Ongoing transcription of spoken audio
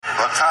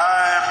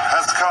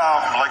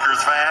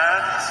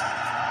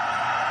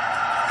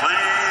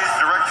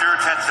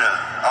attention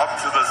up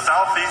to the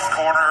southeast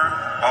corner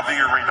of the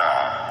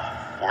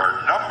arena, where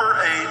number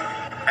 8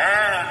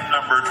 and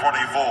number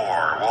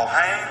 24 will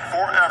hang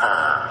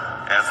forever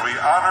as we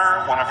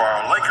honor one of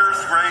our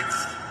Lakers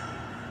greats,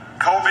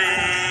 Kobe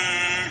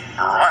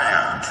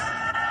Bryant.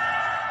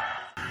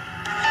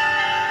 I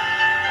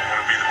want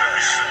to be the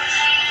best.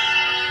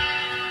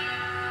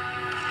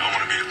 I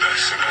want to be the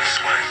best. That's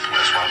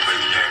why I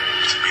play the game.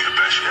 To be the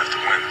best, you have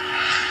to win.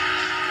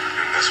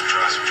 And that's what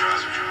drives me.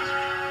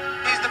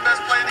 He's the best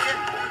player in the game.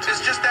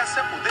 It's just that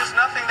simple. There's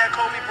nothing that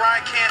Kobe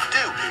Bryant can't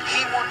do.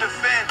 He will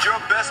defend your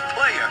best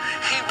player.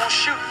 He will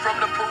shoot from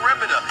the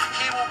perimeter.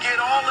 He will get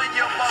all in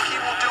your mug. He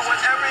will do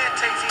whatever it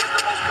takes. He is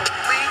the most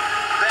complete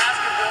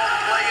basketball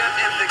player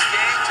in the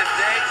game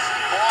today,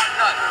 bar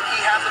none. He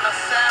has an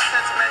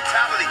assassin's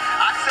mentality.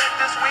 I said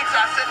this week,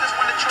 I said this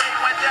when the trade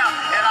went down,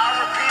 and I'll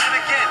repeat it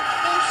again.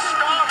 Who's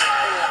starving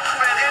more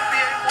for an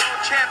NBA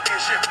World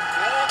Championship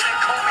more than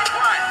Kobe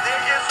Bryant?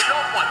 There is no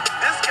one.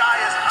 This guy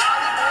is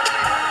highly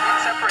motivated. It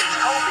separates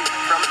Kobe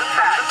from the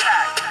pack.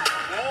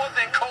 More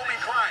than Kobe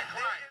Bryant.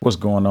 What's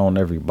going on,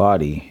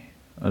 everybody?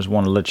 I just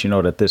want to let you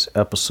know that this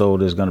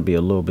episode is going to be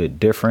a little bit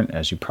different,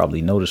 as you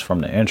probably noticed from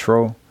the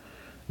intro.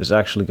 It's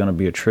actually going to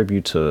be a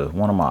tribute to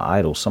one of my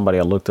idols, somebody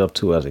I looked up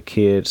to as a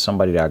kid,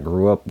 somebody that I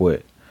grew up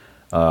with.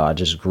 I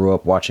just grew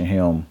up watching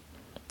him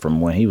from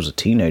when he was a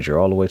teenager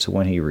all the way to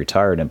when he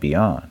retired and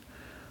beyond.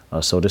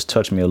 So this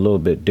touched me a little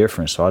bit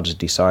different. So I just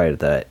decided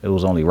that it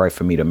was only right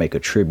for me to make a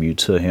tribute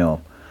to him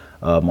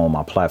on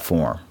my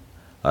platform.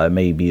 It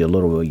may be a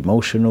little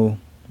emotional.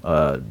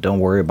 Don't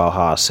worry about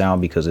how I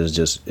sound, because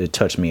it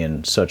touched me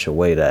in such a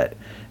way that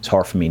it's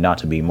hard for me not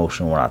to be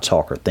emotional when I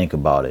talk or think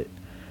about it.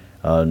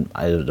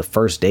 The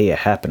first day it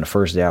happened, the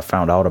first day I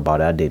found out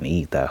about it, I didn't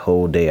eat that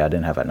whole day. I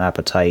didn't have an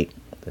appetite.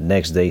 The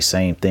next day,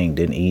 same thing.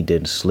 Didn't eat,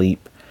 didn't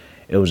sleep.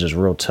 It was just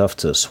real tough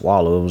to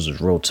swallow. It was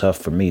just real tough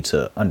for me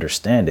to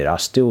understand it. I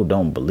still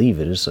don't believe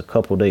it. It's a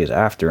couple days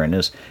after, and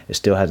it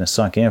still hasn't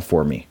sunk in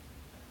for me.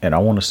 And I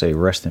want to say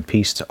rest in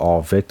peace to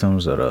all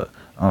victims of the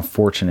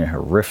unfortunate,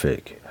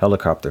 horrific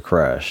helicopter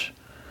crash.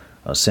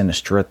 Sending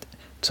strength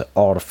to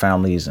all the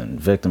families and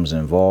victims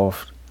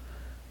involved.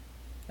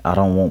 I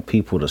don't want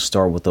people to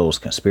start with those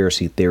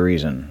conspiracy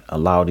theories and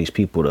allow these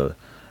people to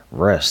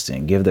rest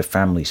and give their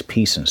families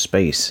peace and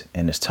space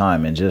in this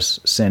time, and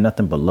just send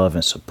nothing but love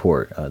and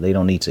support. They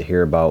don't need to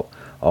hear about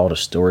all the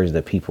stories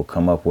that people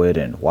come up with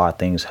and why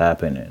things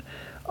happen and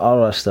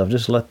all that stuff.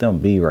 Just let them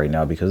be right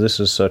now, because this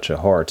is such a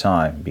hard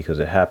time, because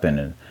it happened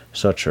in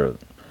such a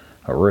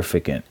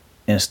horrific and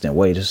instant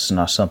way. This is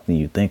not something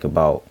you think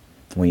about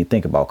when you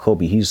think about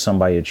Kobe. He's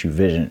somebody that you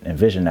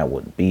envision that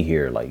wouldn't be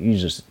here. Like, you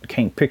just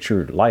can't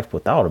picture life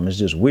without him. It's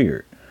just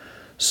weird.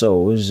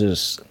 So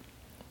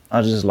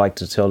I just like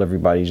to tell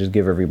everybody, just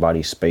give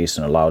everybody space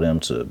and allow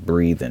them to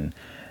breathe, and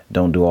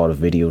don't do all the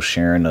video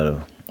sharing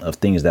of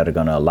things that are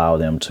going to allow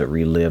them to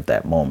relive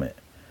that moment.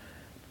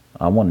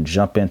 I want to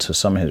jump into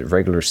some of his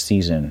regular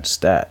season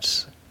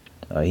stats.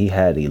 He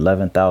had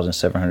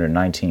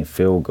 11,719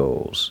 field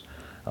goals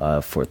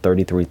for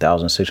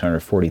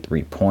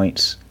 33,643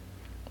 points.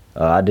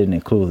 I didn't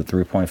include the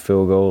 3-point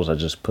field goals. I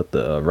just put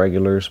the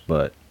regulars,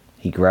 but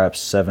he grabbed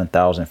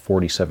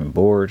 7,047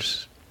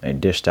 boards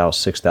and dished out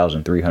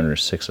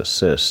 6,306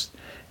 assists.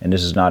 And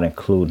this is not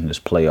including his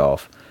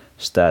playoff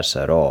stats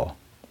at all.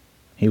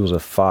 He was a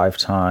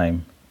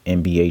 5-time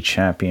NBA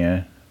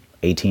champion,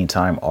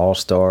 18-time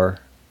All-Star,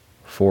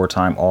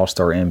 4-time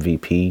All-Star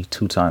MVP,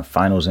 2-time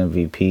Finals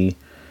MVP,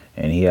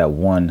 and he had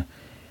 1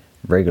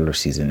 regular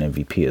season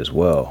MVP as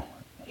well.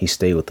 He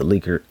stayed with the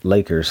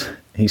Lakers.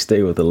 He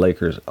stayed with the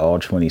Lakers all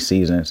 20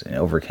 seasons and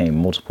overcame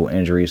multiple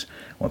injuries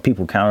when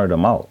people counted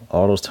him out.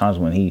 All those times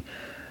when he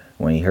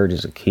hurt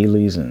his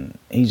Achilles, and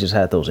he just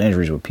had those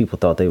injuries where people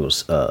thought they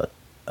was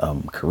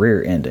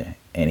career ending,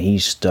 and he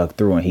stuck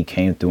through, and he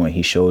came through, and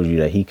he showed you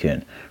that he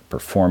can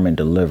perform and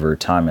deliver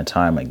time and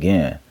time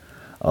again,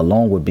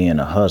 along with being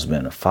a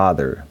husband, a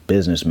father,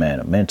 businessman,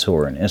 a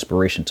mentor, and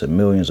inspiration to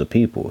millions of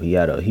people. He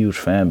had a huge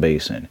fan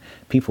base, and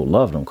people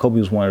loved him. Kobe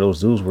was one of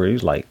those dudes where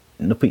he's like,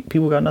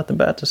 people got nothing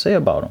bad to say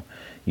about him.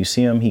 You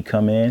see him, he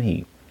come in,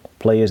 he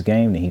play his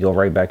game, then he go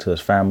right back to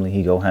his family.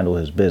 He go handle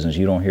his business.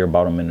 You don't hear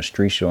about him in the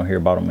streets. You don't hear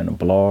about him in the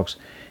blogs.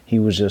 He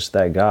was just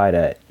that guy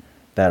that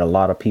a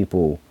lot of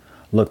people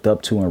looked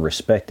up to and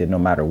respected, no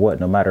matter what.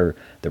 No matter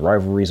the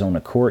rivalries on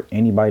the court,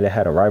 anybody that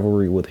had a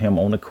rivalry with him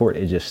on the court,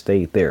 it just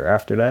stayed there.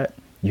 After that,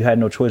 you had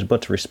no choice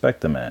but to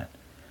respect the man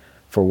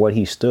for what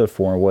he stood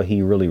for and what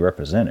he really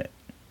represented.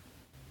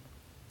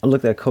 I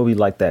looked at Kobe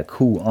like that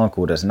cool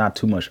uncle that's not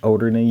too much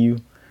older than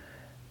you,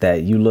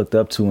 that you looked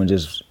up to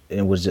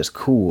and was just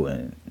cool,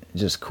 and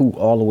just cool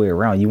all the way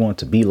around. You want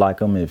to be like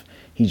him. If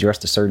he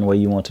dressed a certain way,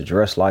 you want to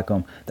dress like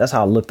him. That's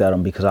how I looked at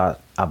him, because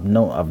I've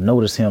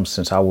noticed him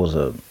since I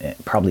was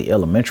probably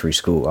elementary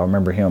school. I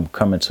remember him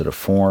coming to the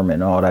Forum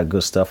and all that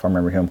good stuff. I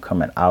remember him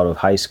coming out of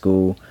high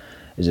school.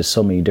 It's just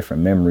so many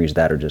different memories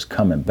that are just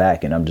coming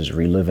back, and I'm just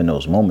reliving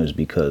those moments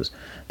because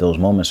those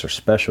moments are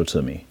special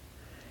to me.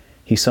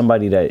 He's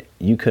somebody that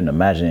you couldn't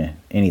imagine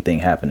anything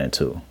happening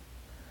to.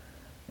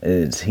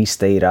 He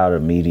stayed out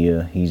of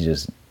media. He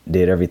just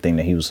did everything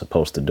that he was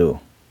supposed to do.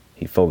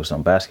 He focused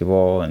on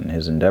basketball and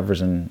his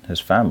endeavors and his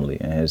family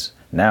and his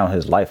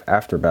life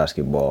after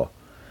basketball.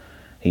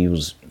 He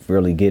was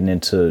really getting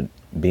into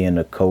being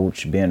a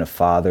coach, being a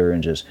father,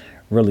 and just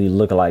really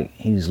looking like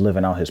he's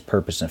living out his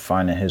purpose and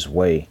finding his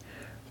way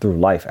through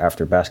life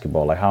after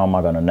basketball. Like, how am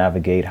I going to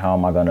navigate? How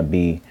am I going to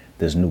be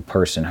this new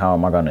person? How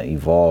am I going to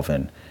evolve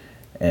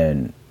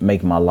and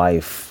make my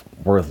life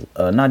worth,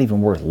 not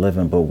even worth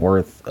living, but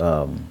worth,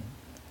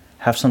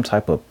 have some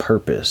type of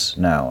purpose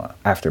now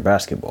after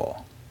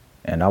basketball.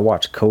 And I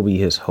watched Kobe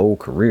his whole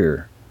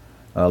career.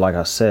 Like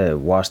I said,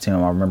 watched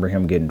him. I remember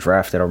him getting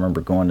drafted. I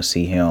remember going to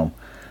see him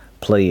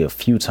play a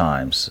few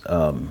times.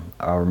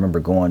 I remember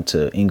going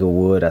to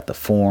Inglewood at the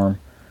Forum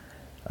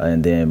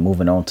and then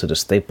moving on to the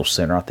Staples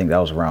Center. I think that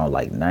was around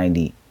like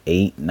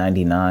 98,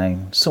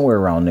 99, somewhere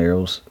around there.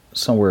 It was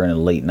somewhere in the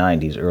late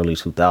 90s, early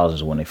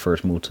 2000s when they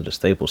first moved to the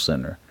Staples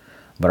Center.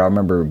 But I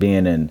remember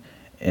being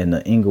in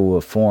the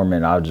Inglewood Forum,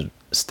 and I would just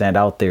stand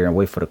out there and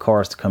wait for the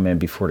cars to come in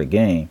before the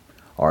game,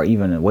 or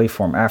even wait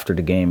for them after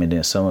the game, and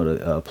then some of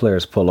the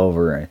players pull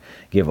over and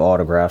give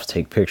autographs,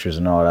 take pictures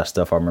and all that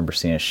stuff. I remember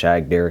seeing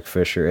Shaq, Derek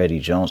Fisher, Eddie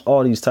Jones,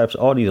 all these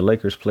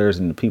Lakers players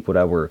and the people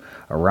that were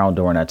around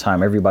during that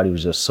time. Everybody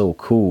was just so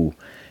cool.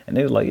 And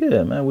they was like,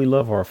 yeah, man, we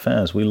love our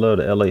fans. We love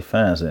the LA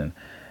fans. And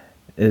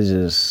it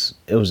was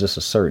just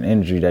a certain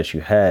energy that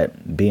you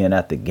had being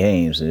at the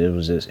games. And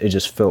it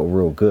just felt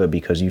real good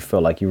because you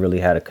felt like you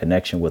really had a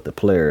connection with the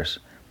players.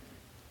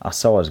 I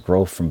saw his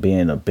growth from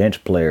being a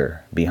bench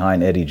player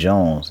behind Eddie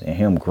Jones and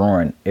him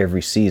growing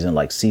every season,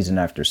 like season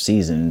after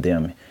season, and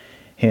then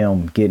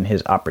him getting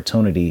his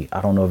opportunity.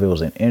 I don't know if it was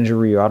an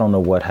injury or I don't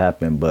know what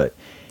happened, but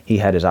he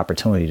had his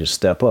opportunity to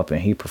step up and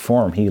he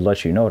performed. He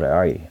let you know that, all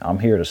right, I'm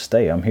here to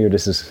stay. I'm here.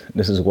 This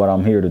is what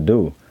I'm here to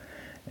do.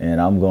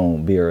 And I'm going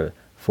to be a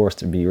force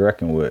to be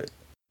reckoned with.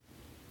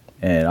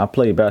 And I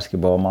played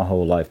basketball my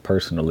whole life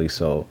personally,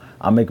 so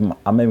I'm making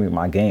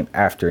my game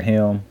after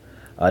him.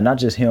 Not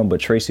just him, but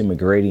Tracy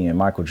McGrady and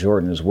Michael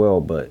Jordan as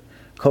well. But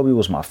Kobe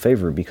was my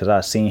favorite because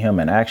I seen him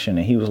in action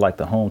and he was like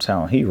the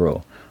hometown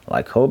hero.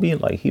 Like Kobe,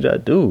 like he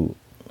that dude.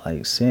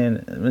 Like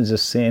seeing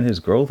his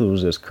growth, it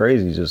was just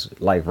crazy,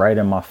 just like right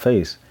in my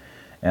face.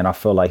 And I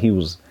felt like he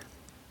was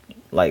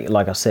like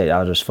I said,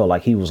 I just felt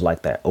like he was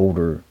like that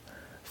older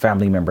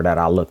family member that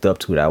I looked up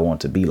to that I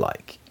wanted to be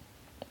like.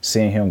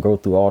 Seeing him go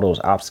through all those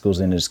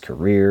obstacles in his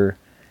career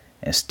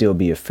and still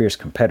be a fierce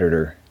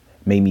competitor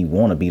made me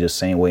want to be the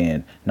same way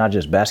in not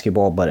just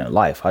basketball, but in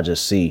life. I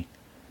just see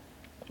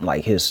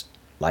like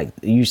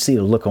you see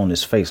the look on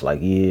his face, like,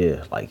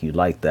 yeah, like you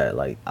like that.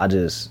 Like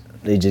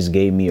it just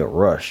gave me a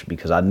rush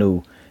because I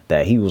knew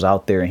that he was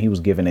out there and he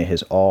was giving it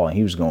his all and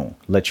he was going to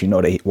let you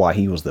know why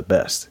he was the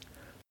best.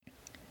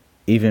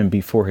 Even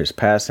before his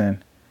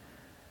passing,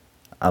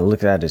 I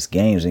look at his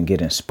games and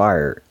get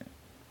inspired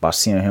by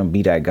seeing him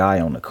be that guy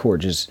on the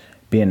court, just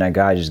being that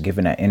guy, just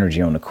giving that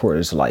energy on the court.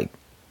 It's like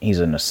he's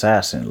an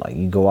assassin. Like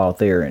you go out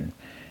there and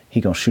he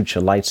gonna shoot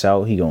your lights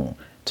out. He gonna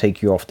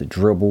take you off the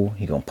dribble.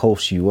 He gonna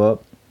post you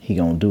up. He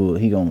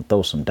gonna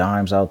throw some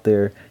dimes out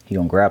there. He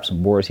gonna grab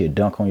some boards. He'll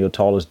dunk on your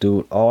tallest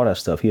dude. All that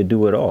stuff. He'll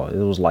do it all. It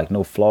was like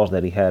no flaws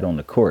that he had on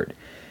the court.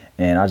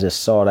 And I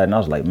just saw that and I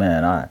was like,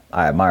 man, I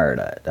admire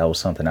that. That was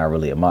something I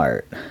really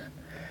admired.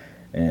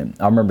 And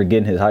I remember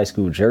getting his high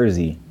school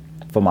jersey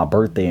for my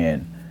birthday,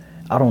 and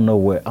I don't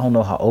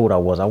know how old I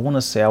was. I want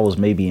to say I was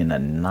maybe in the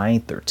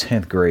 9th or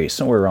 10th grade,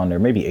 somewhere around there,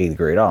 maybe 8th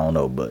grade. I don't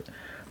know, but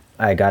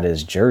I got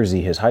his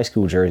jersey, his high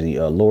school jersey,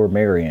 Lord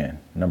Marion,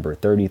 number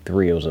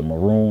 33. It was a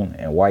maroon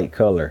and white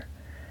color.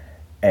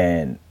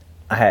 And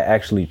I had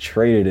actually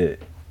traded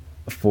it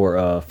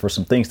for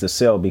some things to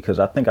sell because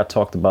I think I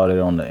talked about it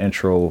on the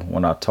intro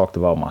when I talked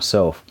about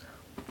myself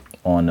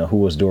on the Who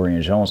Was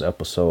Dorian Jones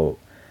episode.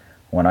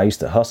 When I used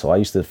to hustle, I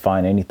used to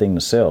find anything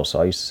to sell.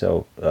 So I used to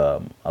sell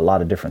a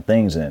lot of different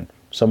things. And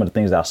some of the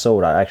things that I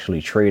sold, I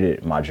actually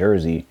traded my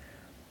jersey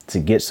to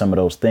get some of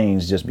those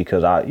things just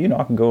because I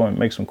can go and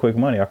make some quick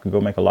money. I could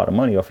go make a lot of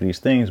money off of these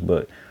things,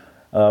 but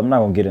I'm not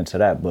going to get into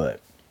that. But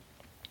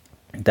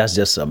that's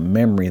just a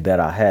memory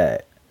that I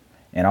had.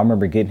 And I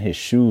remember getting his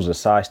shoes a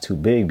size too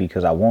big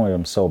because I wanted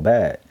them so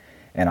bad.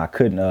 And I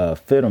couldn't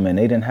fit them, and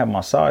they didn't have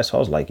my size. So I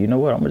was like, you know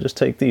what? I'm going to just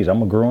take these. I'm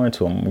going to grow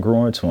into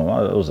them.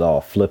 It was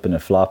all flipping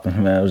and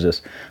flopping, man. It was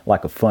just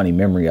like a funny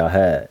memory I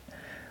had.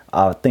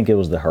 I think it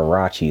was the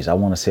Hirachis. I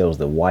want to say it was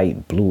the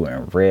white, blue,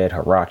 and red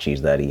Hirachis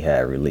that he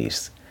had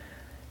released.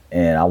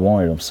 And I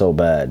wanted them so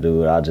bad,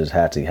 dude. I just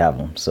had to have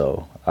them.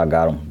 So I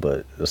got them,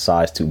 but the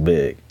size too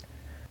big.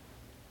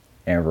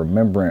 And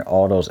remembering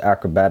all those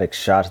acrobatic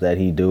shots that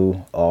he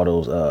do, all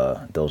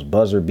those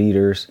buzzer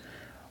beaters,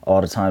 all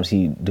the times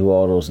he do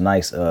all those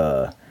nice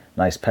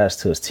pass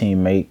to his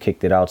teammate,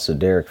 kicked it out to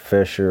Derek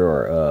Fisher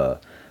or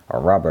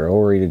Robert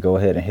Horry to go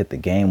ahead and hit the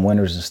game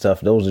winners and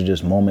stuff. Those are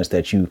just moments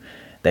that you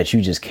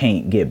just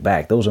can't get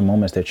back. Those are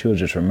moments that you'll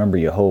just remember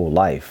your whole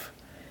life.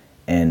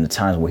 And the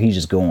times where he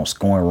just go on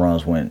scoring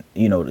runs when,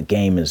 the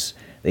game is,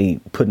 they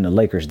putting the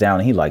Lakers down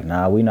and he like,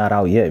 nah, we not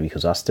out yet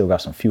because I still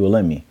got some fuel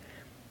in me.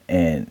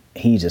 and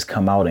he just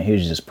come out and he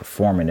was just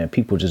performing, and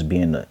people just be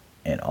in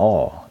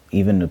awe.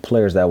 Even the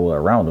players that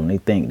were around him,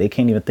 they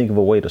can't even think of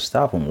a way to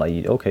stop him.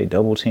 Like, okay,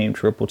 double team,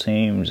 triple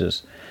team,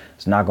 just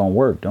it's not gonna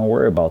work. Don't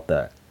worry about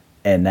that.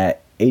 And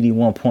that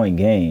 81-point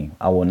game,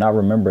 I will not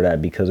remember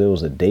that because it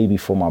was a day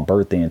before my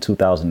birthday in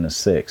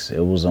 2006. It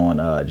was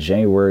on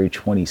January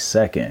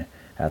 22nd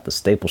at the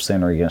Staples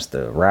Center against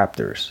the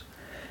Raptors,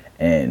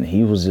 and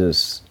you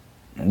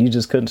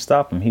just couldn't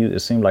stop him. It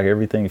seemed like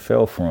everything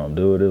fell for him,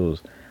 dude.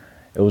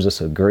 It was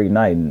just a great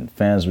night, and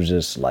fans were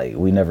just like,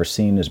 we never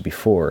seen this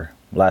before.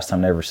 Last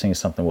time they ever seen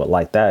something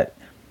like that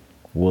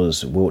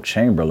was Wilt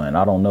Chamberlain.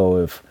 I don't know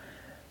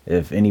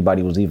if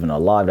anybody was even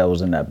alive that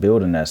was in that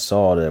building that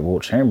saw that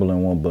Wilt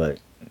Chamberlain won, but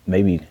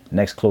maybe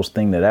next close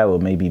thing to that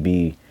would maybe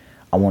be,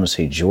 I want to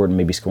say Jordan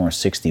maybe scoring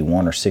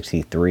 61 or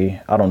 63.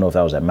 I don't know if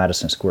that was at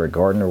Madison Square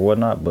Garden or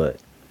whatnot, but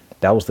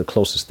that was the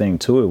closest thing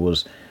to it,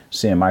 was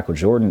seeing Michael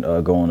Jordan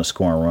go on a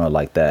scoring run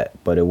like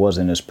that. But it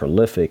wasn't as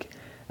prolific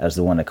as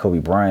the one that Kobe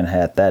Bryant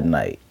had that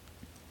night.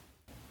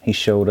 He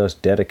showed us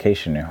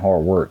dedication and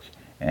hard work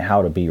and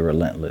how to be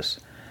relentless,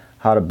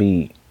 how to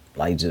be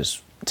like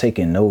just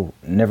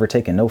never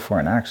taking no for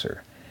an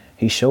answer.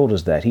 He showed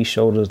us that. He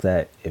showed us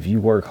that if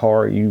you work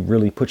hard, you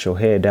really put your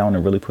head down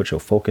and really put your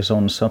focus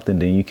on something,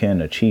 then you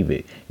can achieve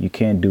it. You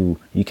can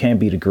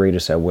be the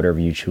greatest at whatever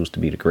you choose to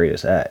be the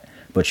greatest at,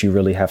 but you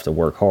really have to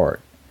work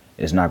hard.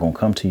 It's not going to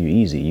come to you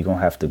easy. You're going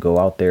to have to go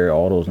out there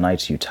all those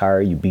nights you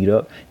tired, you beat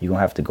up. You're going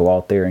to have to go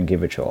out there and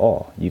give it your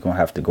all. You're going to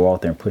have to go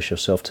out there and push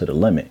yourself to the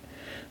limit.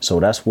 So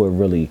that's one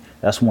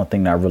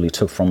thing that I really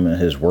took from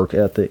his work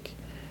ethic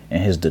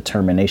and his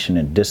determination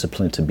and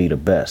discipline to be the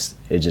best.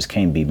 It just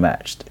can't be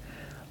matched.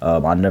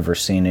 I've never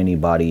seen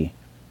anybody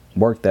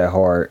work that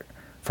hard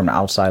from the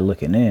outside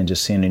looking in,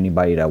 just seeing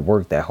anybody that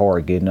worked that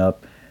hard, getting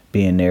up,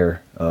 being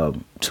there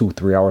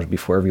 2-3 hours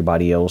before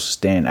everybody else,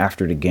 staying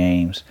after the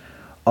games,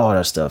 all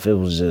that stuff. It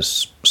was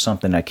just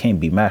something that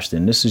can't be matched.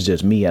 And this is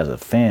just me as a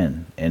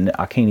fan. And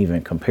I can't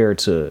even compare it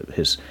to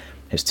his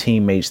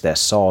teammates that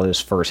saw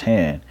this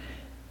firsthand.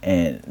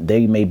 And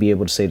they may be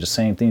able to say the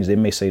same things. They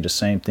may say the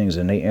same things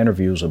in their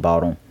interviews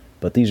about him.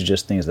 But these are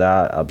just things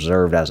that I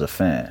observed as a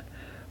fan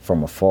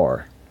from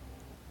afar.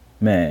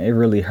 Man, it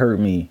really hurt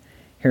me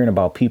hearing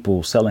about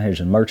people selling his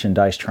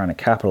merchandise, trying to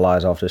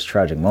capitalize off this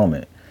tragic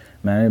moment.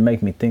 Man, it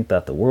make me think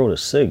that the world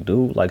is sick,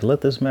 dude. Like, let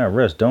this man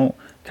rest. Don't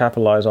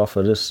capitalize off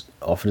of this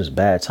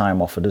bad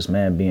time, off of this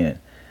man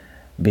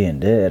being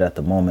dead at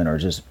the moment or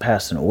just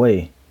passing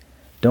away.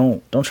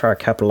 Don't try to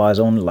capitalize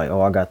on it like,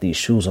 oh, I got these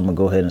shoes, I'm gonna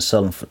go ahead and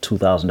sell them for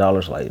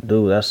 $2,000. Like,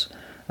 dude, that's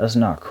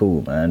not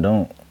cool, man.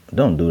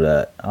 Don't do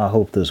that. I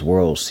hope this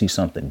world sees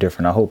something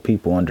different. I hope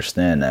people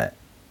understand that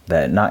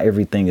not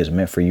everything is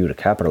meant for you to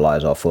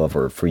capitalize off of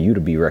or for you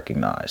to be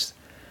recognized.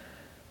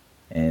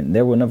 And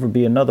there will never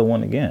be another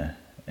one again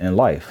in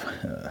life.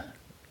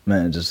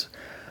 Man, just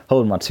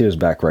holding my tears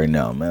back right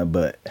now, man.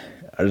 But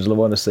I just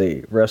want to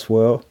say rest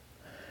well,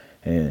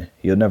 and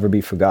you'll never be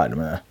forgotten,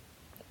 man.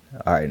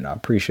 All right, and I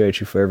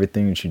appreciate you for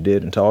everything that you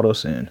did and taught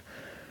us, and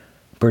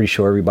I'm pretty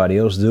sure everybody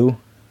else do.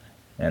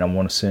 And I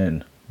want to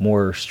send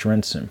more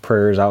strengths and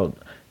prayers out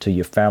to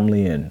your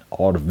family and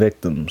all the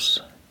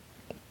victims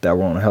that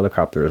were on the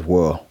helicopter as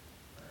well.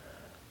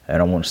 And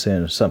I want to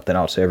send something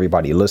out to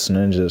everybody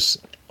listening.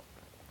 Just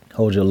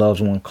hold your loved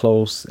one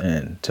close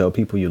and tell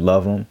people you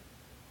love them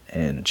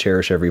and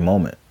cherish every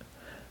moment.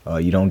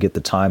 You don't get the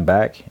time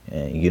back,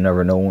 and you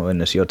never know when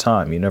it's your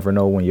time. You never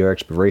know when your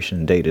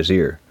expiration date is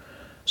here.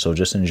 So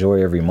just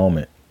enjoy every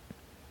moment.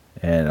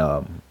 And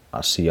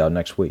I'll see y'all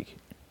next week.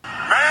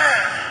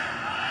 Man!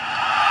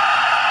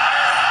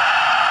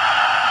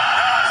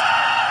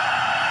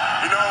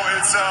 You know,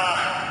 it's,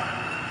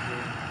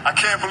 I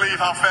can't believe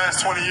how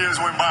fast 20 years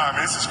went by. I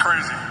mean, this is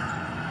crazy.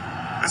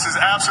 This is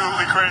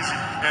absolutely crazy.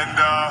 And,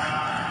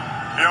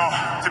 you know,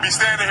 to be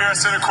standing here at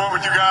center court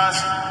with you guys,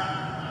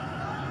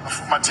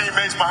 my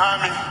teammates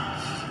behind me,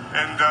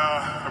 and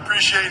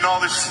appreciating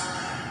all this,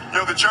 you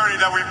know, the journey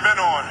that we've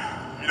been on.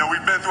 You know,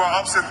 we've been through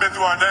our ups and been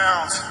through our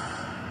downs.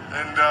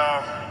 And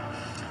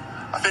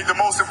I think the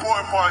most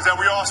important part is that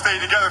we all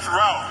stayed together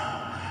throughout.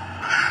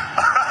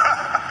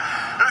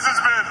 This has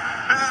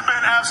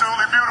been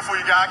absolutely beautiful,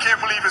 you guys. I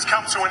can't believe it's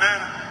come to an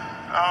end.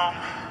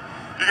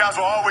 You guys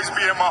will always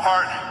be in my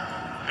heart.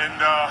 And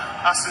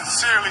I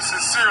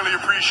sincerely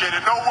appreciate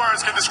it. No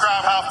words can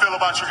describe how I feel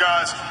about you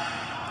guys.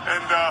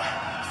 And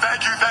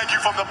thank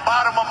you from the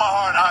bottom of my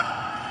heart. I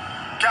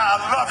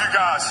love you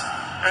guys.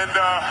 And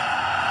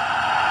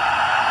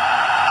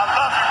I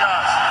love you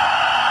guys.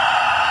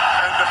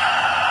 And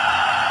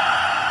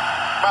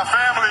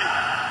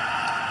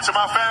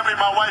my family,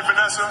 my wife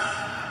Vanessa,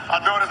 our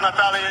daughters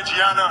Natalia and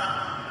Gianna,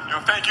 you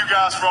know, thank you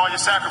guys for all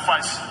your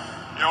sacrifice.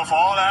 You know, for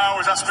all the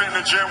hours I spent in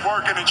the gym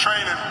working and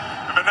training.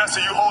 And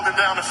Vanessa, you holding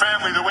down the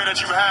family the way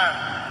that you have.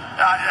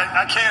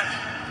 I can't,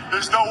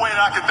 there's no way that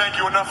I can thank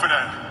you enough for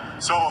that.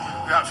 So,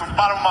 from the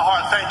bottom of my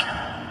heart, thank you.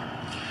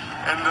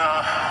 And,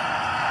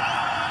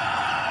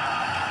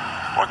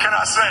 what can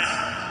I say?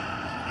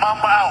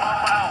 Mamba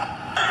out.